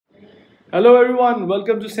Hello everyone,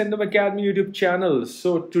 welcome to Centum Academy YouTube channel.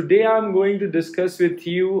 So today I'm going to discuss with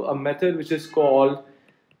you a method which is called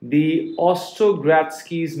the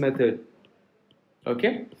Ostrogradsky method.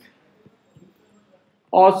 Okay,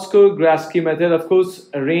 Ostrogradsky method, of course,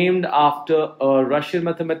 named after a Russian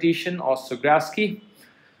mathematician, Ostrogradsky.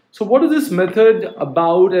 So what is this method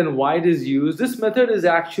about and why it is used? This method is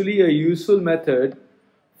actually a useful method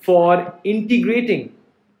for integrating.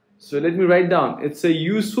 So let me write down. It's a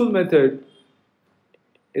useful method.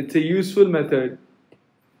 It's a useful method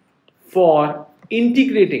for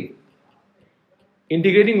integrating.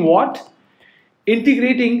 Integrating what?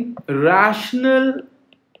 Integrating rational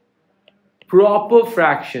proper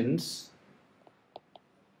fractions.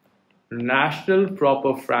 Rational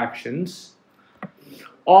proper fractions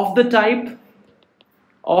of the type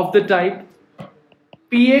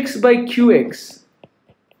px by qx,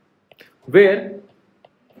 where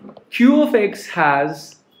q of x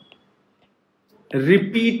has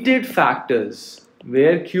repeated factors,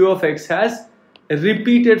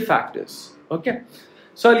 okay.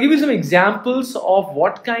 So I'll give you some examples of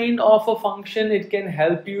what kind of a function it can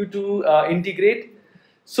help you to integrate.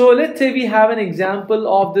 So let's say we have an example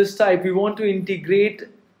of this type. We want to integrate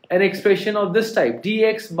an expression of this type,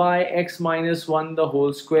 dx by x minus 1 the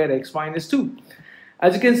whole square x minus 2.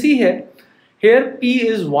 As you can see here p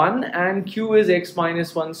is 1 and q is x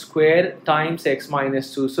minus 1 square times x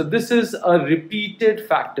minus 2. So this is a repeated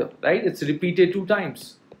factor, right? It's repeated 2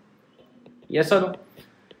 times. Yes or no?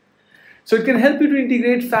 So it can help you to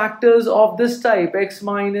integrate factors of this type, x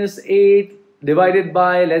minus 8 divided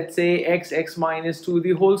by, let's say, x minus 2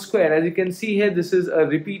 the whole square. As you can see here, this is a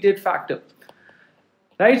repeated factor.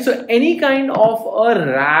 Right? So any kind of a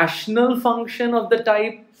rational function of the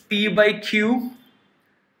type p by q,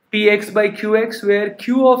 px by qx, where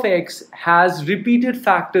q of x has repeated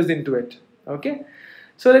factors into it. Okay.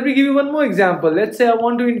 So let me give you one more example. Let's say I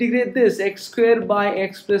want to integrate this, x square by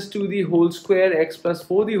x plus 2 the whole square, x plus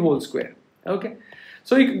 4 the whole square. Okay.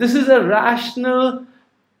 So this is a rational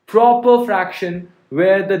proper fraction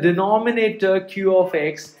where the denominator q of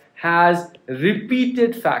x has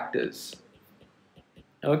repeated factors.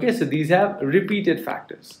 Okay, so these have repeated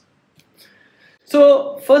factors.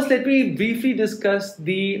 So first let me briefly discuss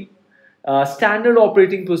the standard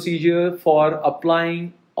operating procedure for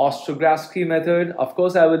applying Ostrogradsky method. Of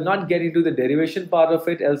course, I will not get into the derivation part of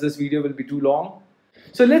it, else this video will be too long.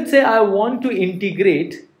 So let's say I want to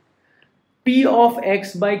integrate p of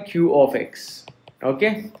x by q of x.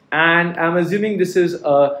 Okay, and I'm assuming this is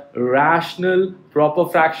a rational proper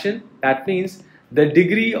fraction. That means the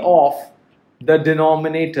degree of the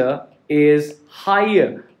denominator is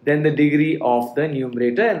higher than the degree of the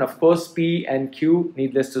numerator, and of course p and q,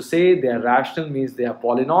 needless to say, they are rational, means they are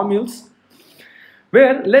polynomials,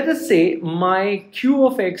 where let us say my q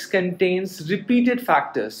of x contains repeated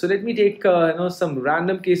factors. So let me take some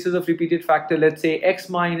random cases of repeated factor. Let's say x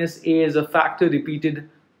minus a is a factor repeated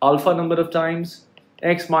alpha number of times,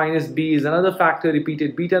 x minus b is another factor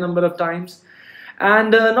repeated beta number of times.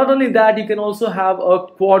 And not only that, you can also have a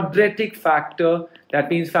quadratic factor.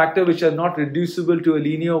 That means factor which are not reducible to a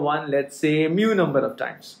linear one, let's say mu number of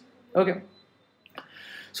times. Okay.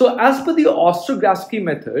 So as per the Ostrogradsky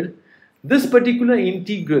method, this particular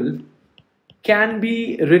integral can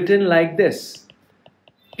be written like this: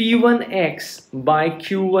 p1x by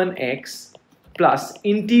q1x plus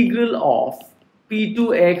integral of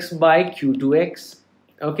p2x by q2x.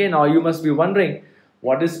 Okay, now you must be wondering,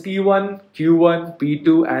 what is P1, Q1,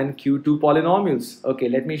 P2 and Q2 polynomials? Okay,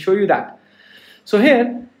 let me show you that. So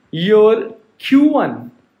here, your Q1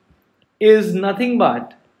 is nothing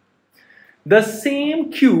but the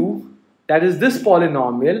same Q, that is this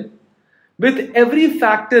polynomial, with every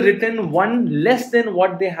factor written one less than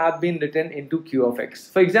what they have been written into Q of x.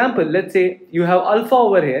 For example, let's say you have alpha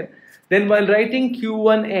over here, then while writing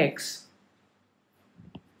Q1x,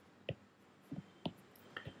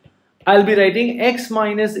 I'll be writing x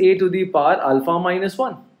minus a to the power alpha minus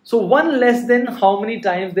 1. So 1 less than how many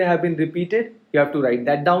times they have been repeated, you have to write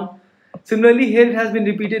that down. Similarly, here it has been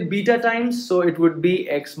repeated beta times, so it would be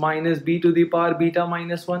x minus b to the power beta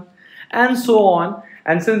minus 1, and so on.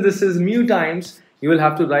 And since this is mu times, you will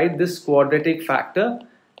have to write this quadratic factor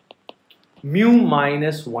mu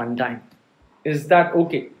minus 1 time. Is that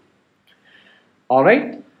okay?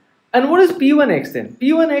 Alright. And what is p1x then?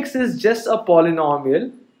 P1x is just a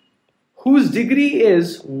polynomial whose degree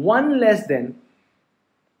is 1 less than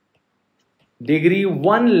degree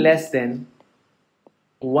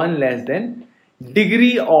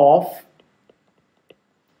of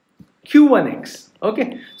q1x.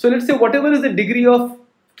 Okay, so let's say whatever is the degree of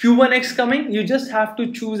q1x coming, you just have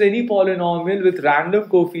to choose any polynomial with random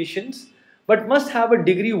coefficients but must have a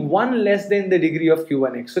degree 1 less than the degree of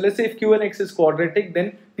q1x. So let's say if q1x is quadratic,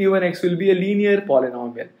 then p1x will be a linear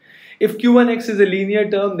polynomial. If q1x is a linear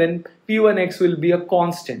term, then p1x will be a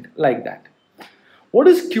constant, like that. What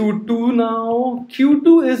is q2 now?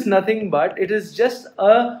 q2 is nothing but it is just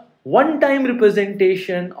a one-time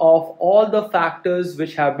representation of all the factors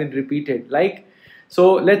which have been repeated. Like,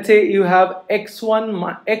 so let's say you have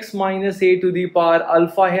x1 x minus a to the power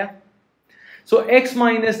alpha here. So x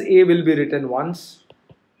minus a will be written once.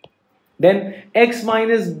 Then x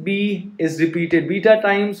minus b is repeated beta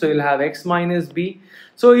times, so you'll have x minus b.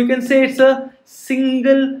 So you can say it's a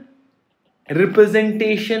single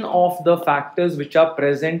representation of the factors which are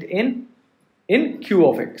present in q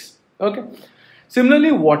of x. Okay.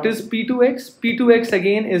 Similarly, what is p2x? p2x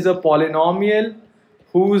again is a polynomial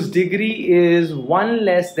whose degree is 1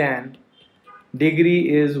 less than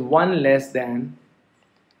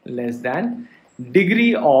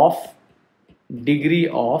degree of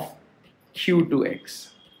q2x.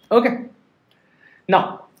 Okay. Now,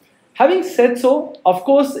 having said so, of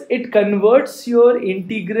course, it converts your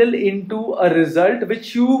integral into a result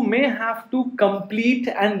which you may have to complete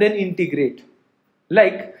and then integrate.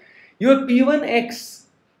 Like, your p1x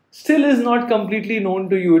still is not completely known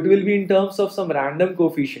to you. It will be in terms of some random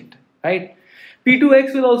coefficient, right?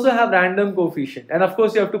 p2x will also have random coefficient, and of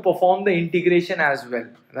course you have to perform the integration as well,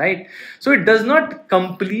 right? So it does not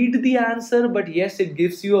complete the answer, but yes, it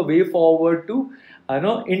gives you a way forward to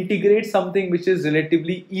integrate something which is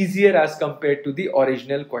relatively easier as compared to the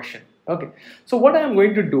original question. Okay, so what I am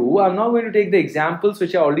going to do, I'm now going to take the examples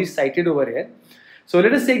which I already cited over here. So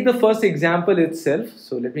let us take the first example itself.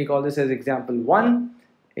 So let me call this as example 1,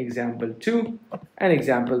 example 2, and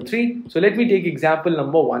example 3. So let me take example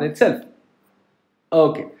number 1 itself.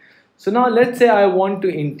 Okay, so now let's say I want to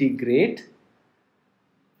integrate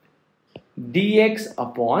dx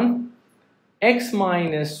upon x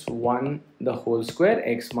minus 1 the whole square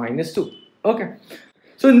x minus 2. Okay,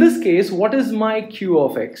 so in this case, what is my q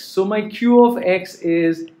of x? So my q of x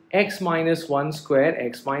is x minus 1 square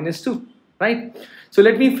x minus 2, right? So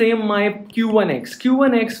let me frame my q1x.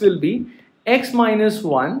 q1x will be x minus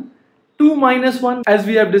 1, 2 minus 1, as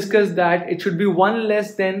we have discussed that it should be 1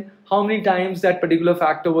 less than how many times that particular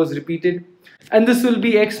factor was repeated, and this will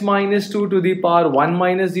be x minus 2 to the power 1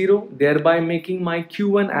 minus 0, thereby making my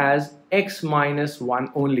q1 as x minus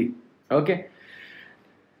 1 only. Okay,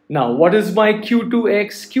 now what is my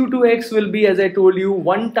q2x? q2x will be, as I told you,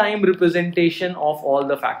 one time representation of all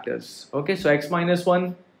the factors. Okay, so x minus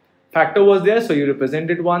 1 factor was there, so you represent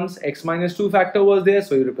it once. X minus 2 factor was there,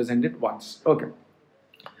 so you represent it once. Okay,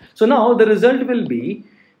 so now the result will be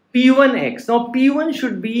p1x. Now p1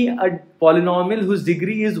 should be a polynomial whose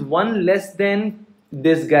degree is 1 less than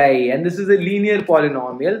this guy, and this is a linear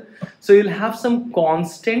polynomial, so you'll have some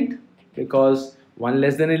constant, because 1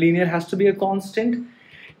 less than a linear has to be a constant,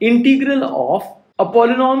 integral of a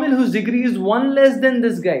polynomial whose degree is 1 less than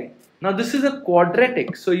this guy. Now this is a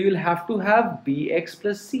quadratic, so you will have to have bx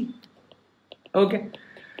plus c. Okay,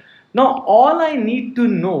 now all I need to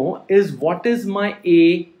know is what is my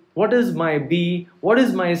a, what is my b, what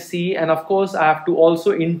is my c, and of course I have to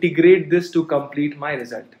also integrate this to complete my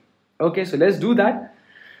result. Okay, so let's do that.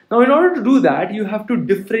 Now in order to do that, you have to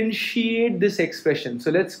differentiate this expression.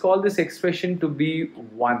 So let's call this expression to be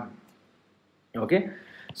 1. Okay,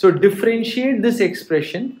 so differentiate this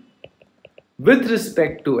expression with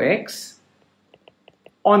respect to x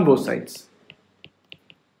on both sides,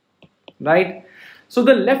 right? So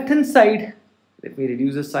the left hand side, let me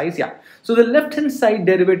reduce the size, yeah. So the left hand side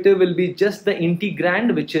derivative will be just the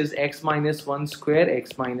integrand, which is x minus 1 square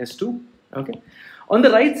x minus 2. Okay, on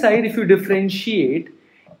the right side, if you differentiate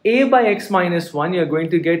a by x minus 1, you're going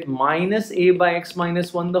to get minus a by x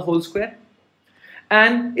minus 1 the whole square.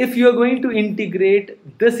 And if you're going to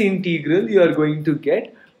integrate this integral, you are going to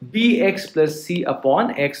get bx plus c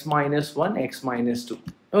upon x minus 1 x minus 2.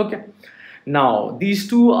 Okay, now these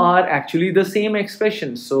two are actually the same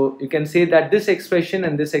expressions, so you can say that this expression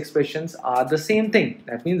and this expressions are the same thing.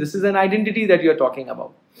 That means this is an identity that you're talking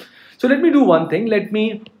about. So let me do one thing. Let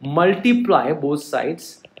me multiply both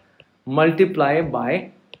sides, multiply by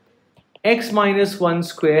x minus 1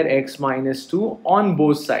 square x minus 2 on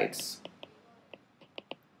both sides.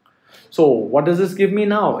 So what does this give me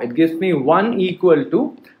now? It gives me 1 equal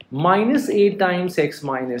to minus a times x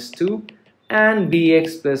minus 2 and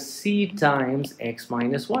bx plus c times x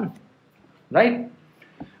minus 1, right?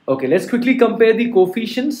 Okay, let's quickly compare the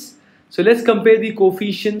coefficients. So let's compare the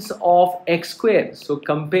coefficients of x squared. So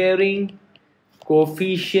comparing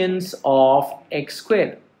coefficients of x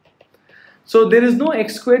squared. So there is no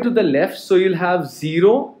x squared to the left, so you'll have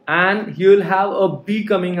 0 and you'll have a b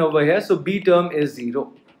coming over here, so b term is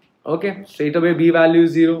 0. Okay, straight away b value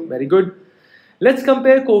is 0. Very good. Let's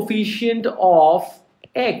compare coefficient of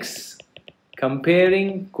x.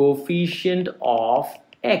 Comparing coefficient of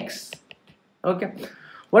x. Okay,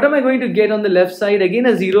 what am I going to get on the left side? Again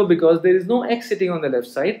a 0 because there is no x sitting on the left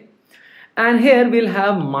side. And here we'll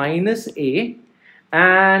have minus a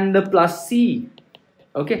and plus c.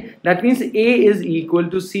 Okay, that means a is equal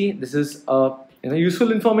to c. This is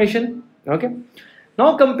useful information. Okay,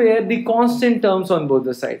 now compare the constant terms on both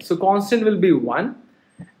the sides. So constant will be 1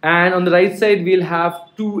 and on the right side we'll have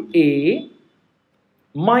 2a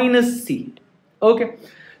minus c. Okay,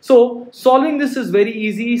 so solving this is very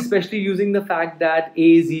easy, especially using the fact that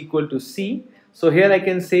a is equal to c. So here I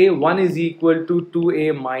can say 1 is equal to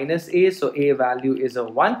 2a minus a, so a value is a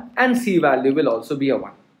 1 and c value will also be a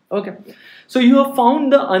 1. Okay, so you have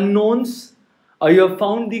found the unknowns, or you have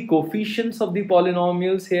found the coefficients of the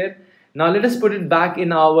polynomials here. Now let us put it back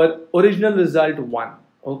in our original result 1.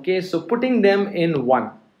 Okay, so putting them in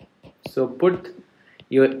 1. So put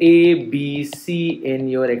your a, b, c in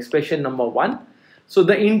your expression number 1. So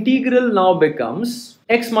the integral now becomes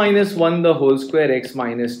x minus 1 the whole square x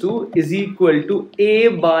minus 2 is equal to a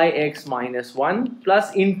by x minus 1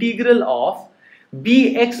 plus integral of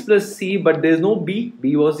bx plus c, but there is no b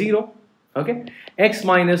was 0. Okay, x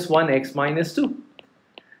minus 1 x minus 2.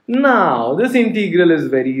 Now this integral is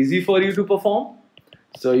very easy for you to perform.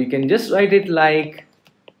 So you can just write it like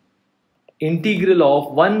integral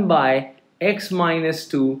of 1 by x minus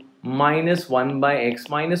 2 minus 1 by x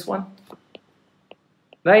minus 1.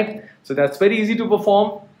 Right? So that's very easy to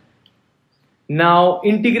perform. Now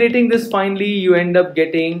integrating this finally, you end up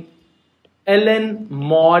getting ln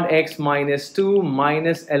mod x minus 2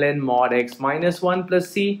 minus ln mod x minus 1 plus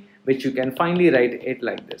c, which you can finally write it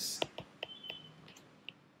like this.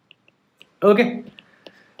 Okay.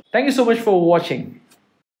 Thank you so much for watching.